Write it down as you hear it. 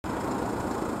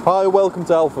Hi, welcome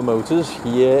to Alpha Motors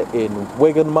here in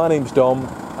Wigan. My name's Dom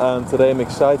and today I'm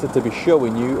excited to be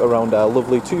showing you around our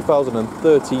lovely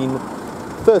 2013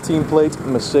 13-plate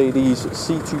Mercedes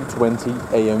C220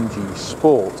 AMG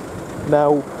Sport.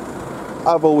 Now,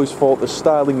 I've always thought the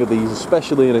styling of these,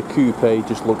 especially in a coupe,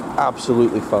 just look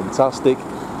absolutely fantastic.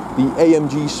 The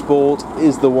AMG Sport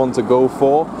is the one to go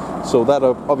for, so that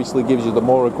obviously gives you the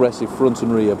more aggressive front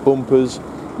and rear bumpers.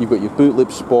 You've got your boot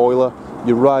lip spoiler.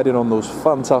 You're riding on those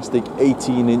fantastic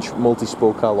 18-inch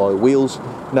multi-spoke alloy wheels.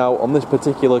 Now, on this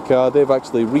particular car, they've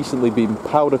actually recently been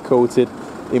powder coated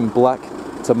in black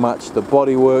to match the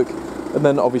bodywork, and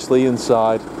then obviously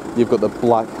inside you've got the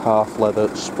black half leather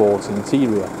sport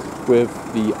interior with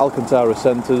the Alcantara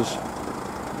centers,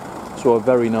 so a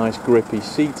very nice grippy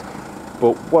seat.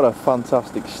 But what a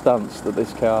fantastic stance that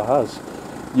this car has.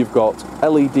 You've got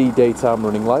LED daytime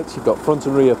running lights, you've got front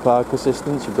and rear park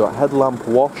assistance, you've got headlamp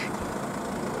wash.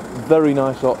 Very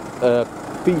nice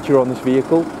feature on this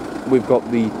vehicle. We've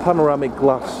got the panoramic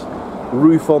glass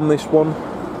roof on this one.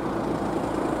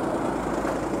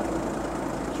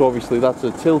 So obviously that's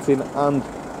a tilting and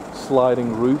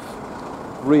sliding roof.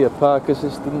 Rear park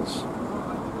assistance.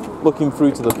 Looking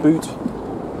through to the boot,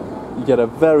 you get a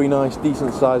very nice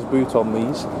decent sized boot on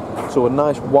these. So a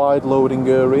nice wide loading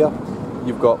area.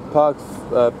 You've got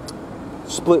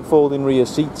split folding rear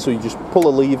seats, so you just pull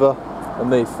a lever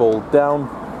and they fold down.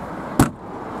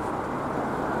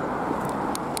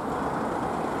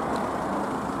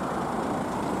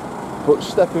 But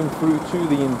stepping through to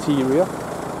the interior,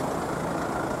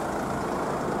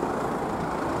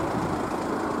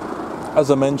 as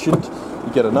I mentioned,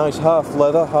 you get a nice half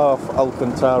leather, half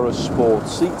Alcantara sport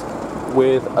seat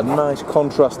with a nice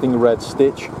contrasting red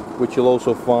stitch, which you'll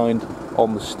also find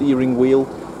on the steering wheel.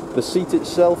 The seat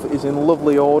itself is in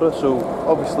lovely order, so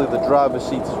obviously the driver's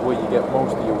seat is where you get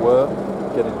most of your work,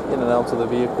 getting in and out of the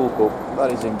vehicle, but that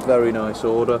is in very nice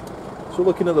order. So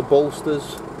looking at the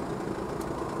bolsters,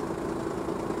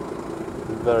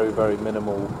 very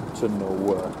minimal to no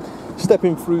work.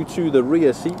 Stepping through to the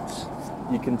rear seats,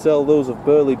 you can tell those have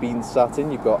barely been sat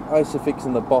in. You've got Isofix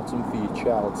in the bottom for your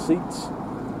child seats.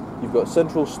 You've got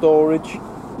central storage.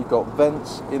 You've got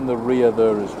vents in the rear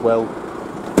there as well.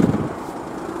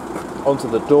 Onto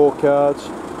the door cards.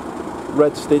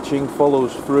 Red stitching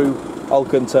follows through.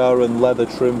 Alcantara and leather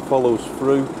trim follows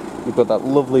through. You've got that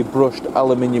lovely brushed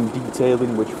aluminium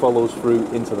detailing which follows through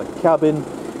into the cabin.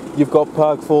 You've got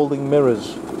park folding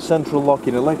mirrors, central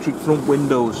locking, electric front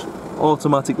windows,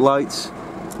 automatic lights.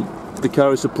 The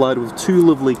car is supplied with two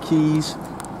lovely keys,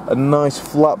 a nice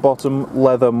flat bottom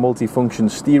leather multifunction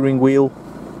steering wheel.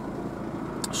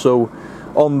 So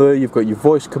on there you've got your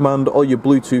voice command, all your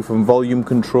Bluetooth and volume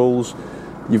controls.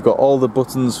 You've got all the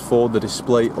buttons for the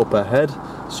display up ahead.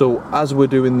 So as we're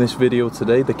doing this video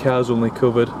today, the car's only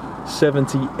covered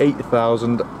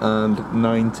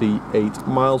 78,098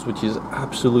 miles, which is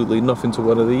absolutely nothing to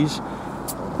one of these.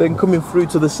 Then coming through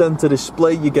to the center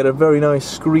display, you get a very nice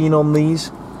screen on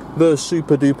these. They're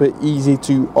super duper easy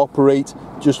to operate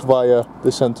just via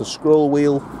the center scroll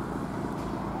wheel.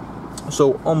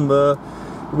 So on there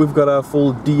we've got our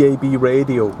full DAB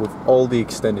radio with all the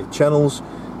extended channels.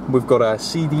 We've got our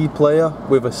CD player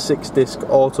with a 6-disc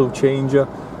auto changer,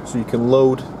 so you can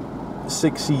load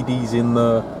 6 CDs in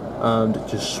there and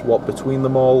just swap between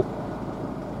them all.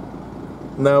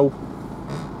 Now,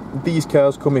 these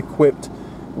cars come equipped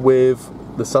with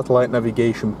the satellite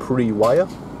navigation pre-wire.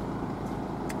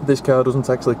 This car doesn't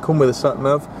actually come with a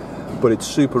sat-nav, but it's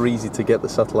super easy to get the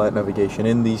satellite navigation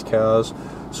in these cars.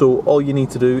 So all you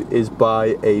need to do is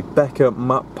buy a Becker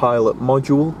Map Pilot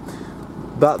module.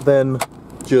 That then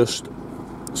just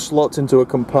slots into a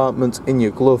compartment in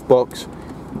your glove box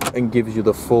and gives you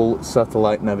the full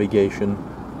satellite navigation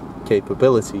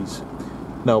capabilities.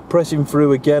 Now pressing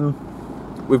through again,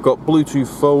 we've got Bluetooth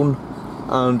phone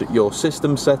and your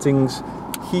system settings.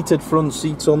 Heated front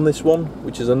seats on this one,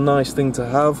 which is a nice thing to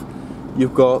have.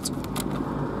 You've got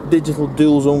digital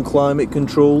dual zone climate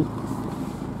control,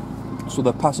 so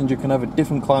the passenger can have a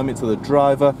different climate to the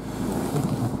driver.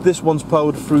 This one's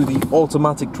powered through the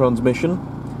automatic transmission,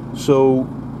 so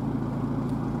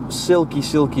silky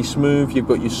smooth. You've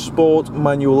got your sport,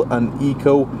 manual and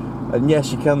eco, and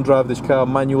yes, you can drive this car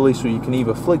manually, so you can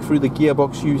either flick through the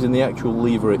gearbox using the actual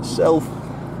lever itself,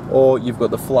 or you've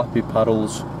got the flappy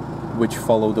paddles which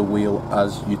follow the wheel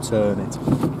as you turn it.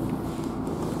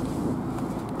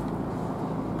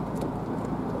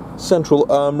 Central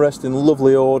armrest in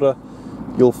lovely order.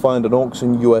 You'll find an aux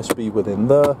and USB within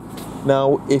there.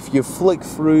 Now if you flick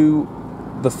through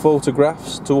the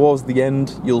photographs towards the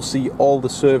end, you'll see all the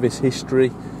service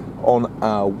history on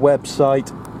our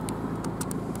website.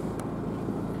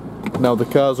 Now the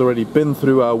car's already been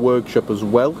through our workshop as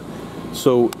well,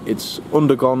 so it's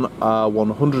undergone our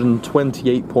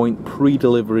 128 point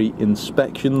pre-delivery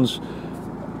inspections.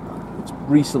 It's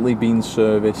recently been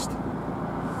serviced,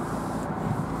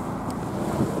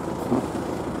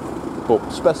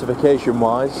 but specification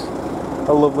wise,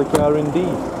 a lovely car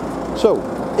indeed. So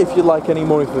if you'd like any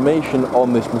more information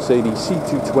on this Mercedes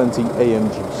C220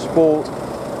 AMG Sport,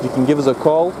 you can give us a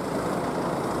call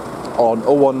on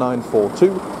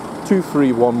 01942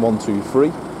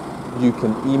 231123. You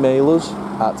can email us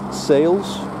at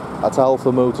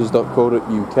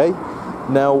sales@alphamotors.co.uk.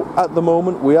 Now at the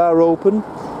moment we are open.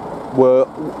 We're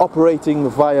operating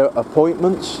via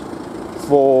appointments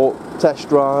for test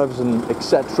drives and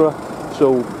etc.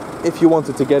 So if you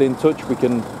wanted to get in touch, we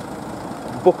can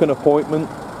book an appointment,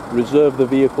 reserve the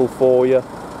vehicle for you,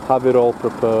 have it all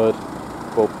prepared.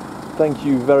 But thank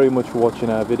you very much for watching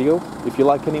our video. If you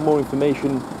like any more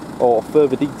information or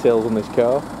further details on this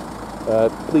car,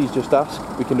 please just ask.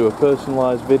 We can do a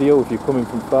personalised video if you're coming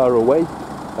from far away.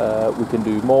 We can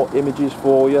do more images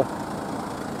for you.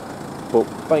 But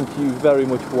thank you very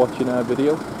much for watching our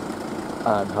video,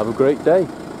 and have a great day.